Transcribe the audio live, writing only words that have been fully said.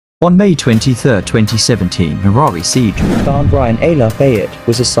On May 23, 2017, Marawi siege. Dhan Brian Alar Bayot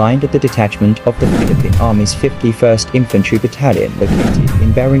was assigned at the detachment of the Philippine Army's 51st Infantry Battalion located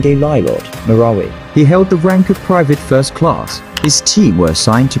in Barangay Lilot, Marawi. He held the rank of Private First Class. His team were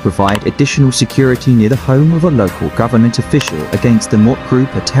assigned to provide additional security near the home of a local government official against the Mot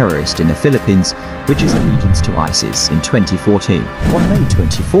group, a terrorist in the Philippines, which is allegiance to ISIS in 2014. On May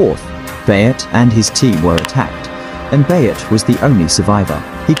 24th, Bayot and his team were attacked, and Bayot was the only survivor.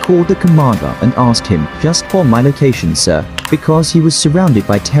 He called the commander and asked him, "Just call my location, sir," because he was surrounded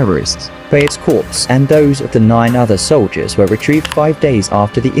by terrorists. Bayot's corpse and those of the 9 other soldiers were retrieved 5 days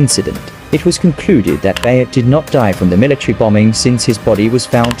after the incident. It was concluded that Bayot did not die from the military bombing since his body was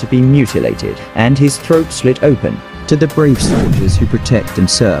found to be mutilated and his throat slit open. To the brave soldiers who protect and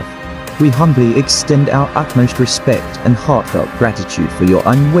serve, we humbly extend our utmost respect and heartfelt gratitude for your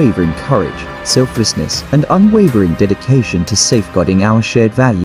unwavering courage, selflessness, and unwavering dedication to safeguarding our shared values.